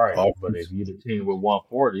 Right. But if offense. you're the team with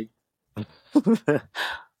 140,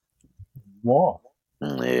 you won.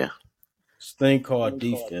 Yeah. This thing called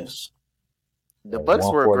defense. The Yeah,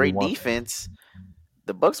 Bucks were a 140, great 130. defense.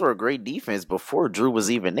 The Bucks were a great defense before Drew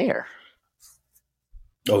was even there.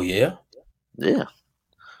 Oh yeah? Yeah.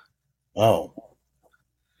 Oh,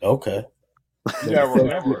 okay. You So got the to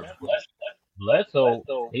folks remember, Bledsoe,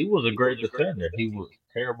 he was a great defender. He was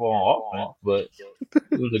terrible on offense, but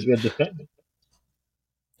he was a good defender.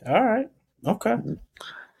 all right. Okay.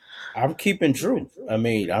 I'm keeping Drew. I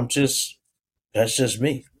mean, that's just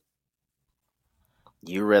me.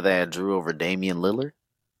 You rather have Drew over Damian Lillard?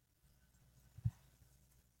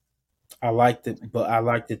 But I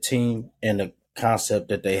like the team and the concept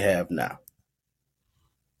that they have now.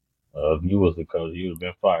 If you was the coach, you'd have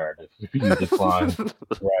been fired if you declined.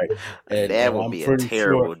 right? That And would I'm be a pretty sure,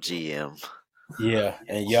 terrible GM. yeah.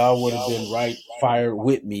 And y'all would have been fired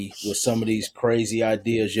with me with some of these crazy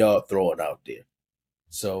ideas y'all throwing out there.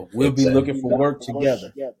 So we'll be looking for work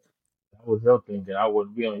together. That was your thinking. I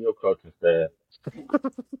wouldn't be on your coaching staff.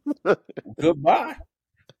 Goodbye.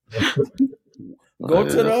 Go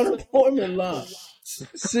to the Uh, unemployment line.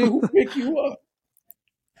 See who pick you up.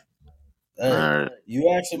 Hey, all you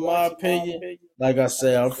asking my opinion? Like I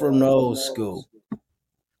say, I'm from the old school.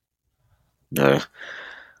 right.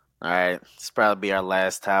 All right. This probably be our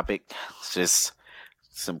last topic. It's just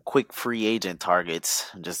some quick free agent targets,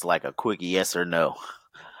 just like a quick yes or no.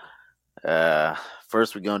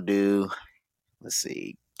 First we're gonna do. Let's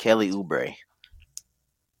see, Kelly Oubre.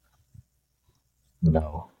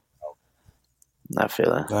 No. Not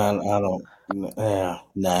feeling. I don't. Yeah,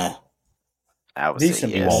 nah. I would say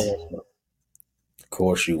Decent He yes. won't. players. Of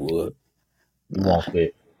course you would. He won't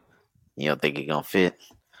fit. You don't think he gonna fit?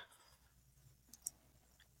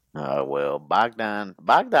 Well, Bogdan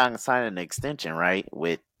signed an extension, right,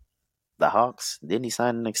 with the Hawks? Didn't he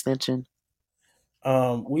sign an extension?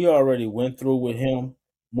 We already went through with him.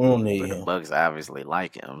 We don't need But the him. Bucks obviously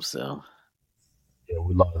like him, so Yeah,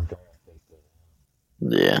 we lost draft picks.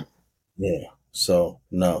 yeah. Yeah. So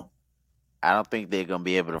no. I don't think they're gonna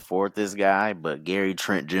be able to afford this guy, but Gary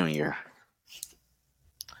Trent Jr.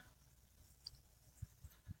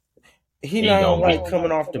 He He not gonna like be.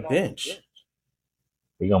 coming off the bench.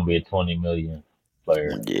 He gonna be a 20 million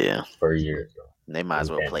player Yeah, per year. So they might as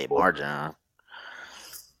we well can't play afford him.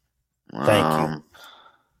 Marjan. Thank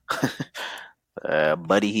you. Um,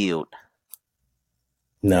 Buddy Hield.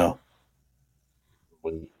 No.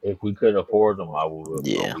 If we could afford him, I would, but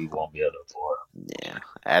Yeah, we won't be able to afford yeah.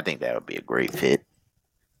 I think that would be a great fit.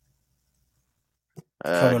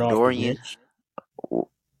 Coming off the Dorian, bench.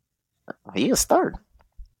 he'll start.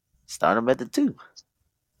 Start him at the 2.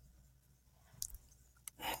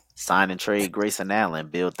 Sign and trade Grayson Allen.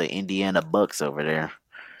 Build the Indiana Bucks over there.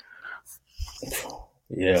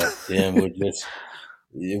 Yeah. Then we'll just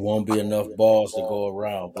it won't be enough balls to go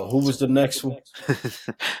around. But who was the next one?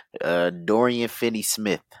 Dorian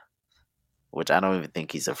Finney-Smith, which I don't even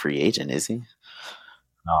think he's a free agent, is he? him.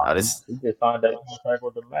 No, Oh, this. he just signed that contract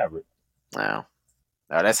with the Mavericks. No.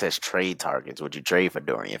 Oh, that says trade targets. Would you trade for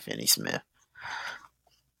Dorian Finney-Smith?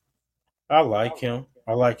 I like him.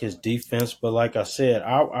 I like his defense, but like I said,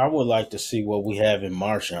 I would like to see what we have in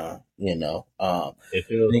Marshawn. If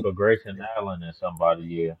it was Think for Grayson Allen and somebody,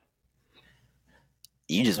 yeah.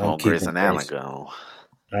 You just I'm want keeping Grayson Allen Grayson. gone.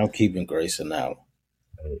 I'm keeping Grayson out.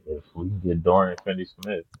 If we can get Dorian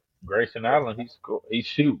Finney-Smith, Grayson Allen, he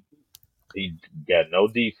shoot. He got no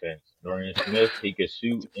defense. Dorian Smith, he can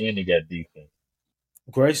shoot and he got defense.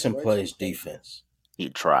 Grayson plays defense. He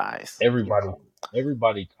tries.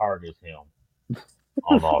 Everybody targets him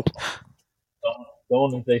on offense. So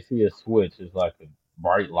soon as they see a switch, it's like a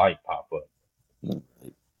bright light pop up.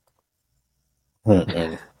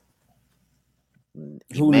 Mm-mm.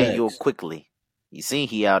 Who Emmanuel next? Quickly. You seen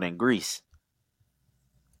he out in Greece.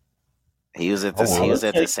 He was at I the he I would. was would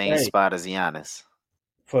at the take same spot as Giannis.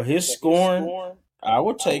 for his scoring. I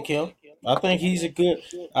would take him. I think he's a good.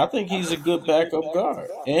 I think he's a good backup guard,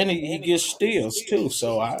 and he gets steals too.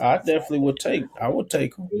 So I definitely would take. I would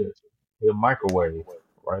take him. He'll microwave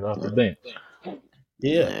right off the bench.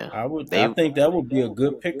 Yeah, Yeah. I would. I They think that would be a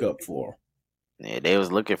good pickup for him. yeah, they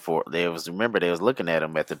was looking for they was looking at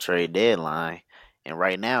him at the trade deadline. And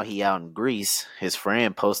right now he out in Greece. His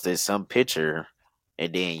friend posted some picture,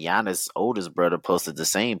 and then Giannis' oldest brother posted the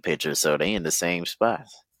same picture, so they in the same spot.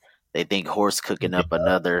 They think Horse cooking up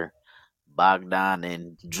another Bogdan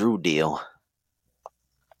and Drew deal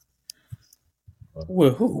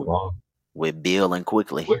With who? Well, with Bill and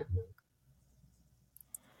Quickly.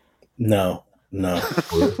 No, no,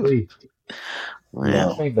 we'll see. Yeah,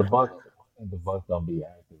 I think the Bucks. Gonna be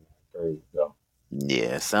active in the trade. So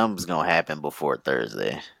yeah, something's gonna happen before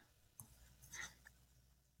Thursday.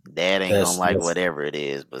 Dad ain't gonna that's like whatever it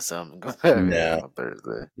is, but something's gonna happen nah, on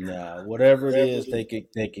Thursday. nah. Whatever it is, they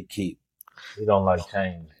could keep. he don't like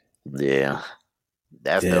change. Yeah,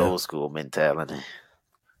 that's the Yeah. old school mentality.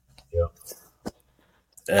 Yeah.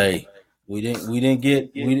 Hey, we didn't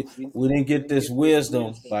get this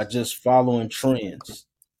wisdom by just following trends.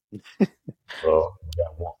 Well, we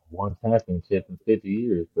got one championship in 50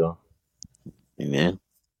 years. So Yeah,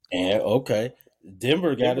 And okay,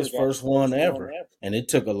 Denver got his first one ever, and it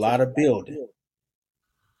took a lot of building.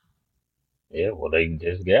 yeah, well they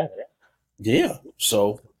just got it. Yeah.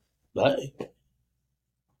 So, hey,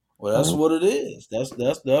 well, that's what it is. That's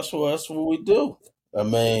what we do. I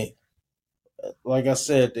mean, like I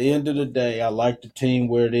said, at the end of the day, I like the team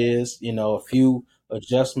where it is. A few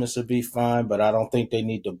adjustments would be fine, but I don't think they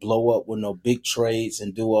need to blow up with no big trades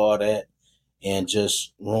and do all that and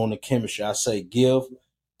just ruin the chemistry. I say give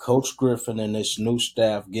Coach Griffin and this new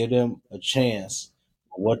staff, give them a chance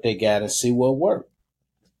for what they got and see what works.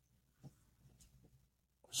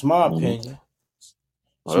 It's my Mhm. opinion. It's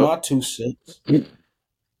Well, my 2 cents.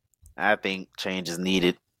 I think change is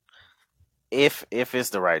needed. If it's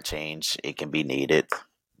the right change, it can be needed.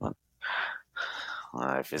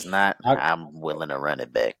 If it's not, I, I'm willing to run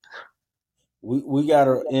it back. we got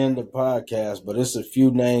to end the podcast, but it's a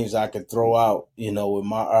few names I could throw out, with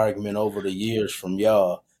my argument over the years from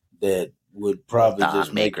y'all that would probably Don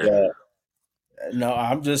just make Maker. y'all. No,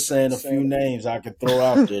 I'm just saying a few names I could throw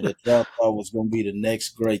out there that y'all thought was going to be the next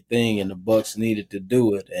great thing, and the Bucks needed to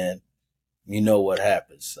do it, and you know what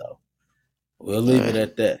happened. So we'll leave it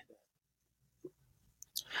at that.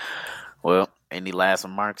 Well, any last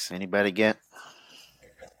remarks? Anybody get?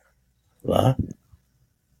 Huh?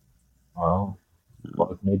 Well,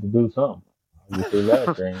 Bucks need to do something. Obviously,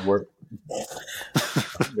 last year ain't work.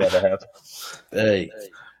 Something gotta happen. Hey,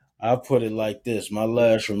 I'll put it like this. My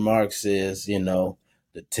last remarks is,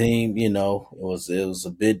 the team, it was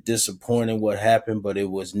a bit disappointing what happened, but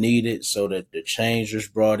it was needed so that the change was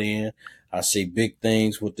brought in. I see big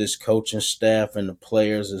things with this coaching staff and the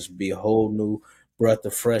players. It's be a whole new breath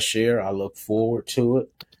of fresh air. I look forward to it.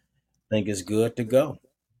 I think it's good to go.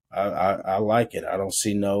 I like it. I don't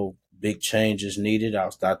see no big changes needed. I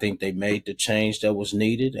think they made the change that was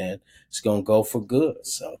needed, and it's gonna go for good.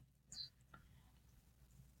 So.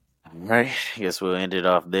 All right. Guess we'll end it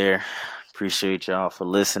off there. Appreciate y'all for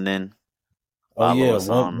listening. Oh Follow yeah, us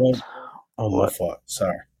on one. Oh, my what? fault.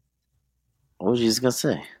 Sorry. What was you just gonna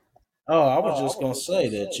say? Oh, I was just gonna say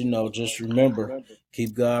that just remember,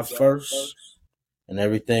 keep God first, and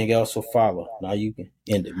everything else will follow. Now you can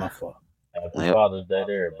end it. My fault. Happy Yep. Father's Day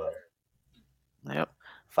to everybody. Yep.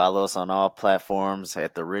 Follow us on all platforms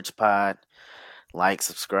at the Rich Pod. Like,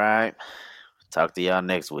 subscribe. Talk to y'all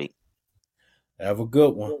next week. Have a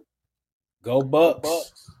good one. Go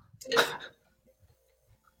Bucks.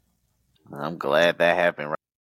 I'm glad that happened.